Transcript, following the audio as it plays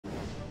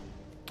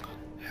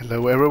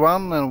Hello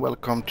everyone and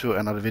welcome to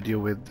another video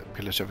with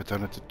Pillars of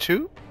Eternity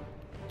 2.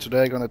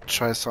 Today I'm gonna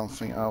try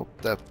something out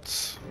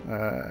that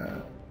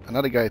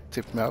another guy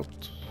tipped me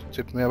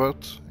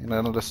about in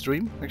another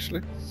stream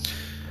actually.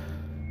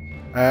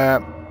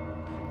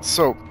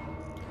 So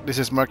this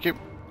is Murky.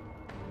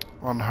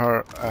 On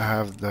her I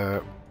have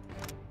the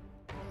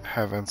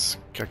Heaven's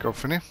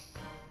Cacophony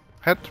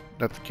head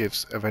that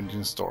gives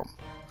Avenging Storm.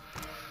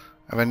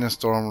 Avenging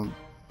Storm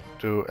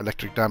do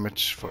electric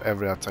damage for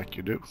every attack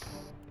you do.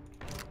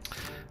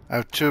 I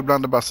have two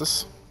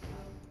blunderbusses,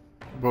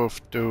 both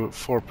do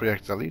 4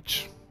 projectile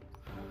each,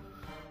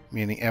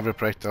 meaning every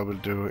projectile will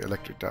do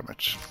electric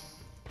damage.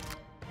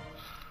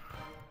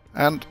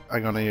 And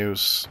I'm gonna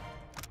use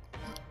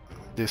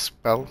this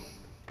spell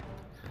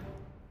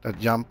that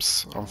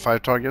jumps on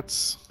 5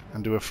 targets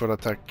and do a full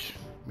attack,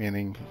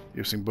 meaning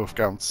using both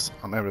guns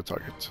on every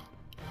target.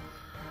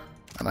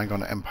 And I'm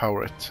gonna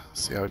empower it,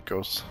 see how it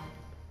goes.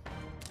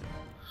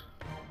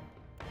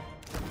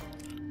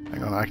 I'm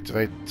gonna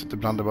activate the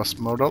blunderbuss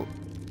model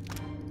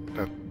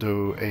that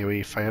do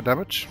AoE fire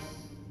damage,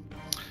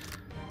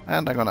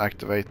 and I'm gonna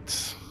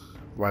activate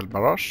Wild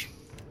Barrage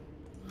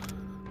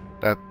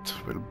that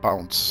will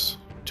bounce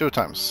 2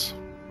 times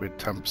with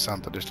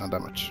 10% additional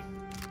damage.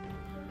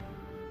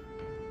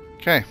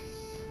 Okay,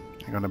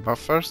 I'm gonna buff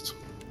first.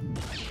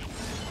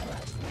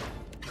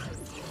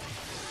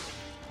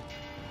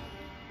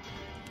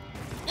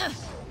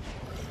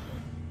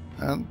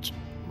 And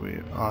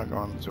we are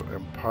going to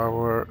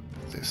empower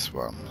this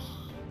one.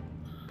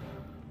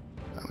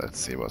 And let's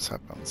see what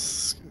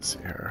happens. You see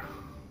here.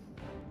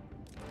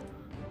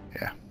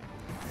 Yeah.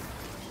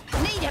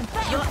 Need a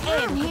better your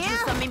aim here.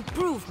 Some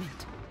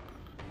improvement.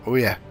 Oh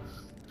yeah.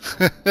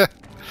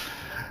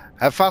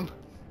 Have fun.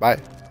 Bye.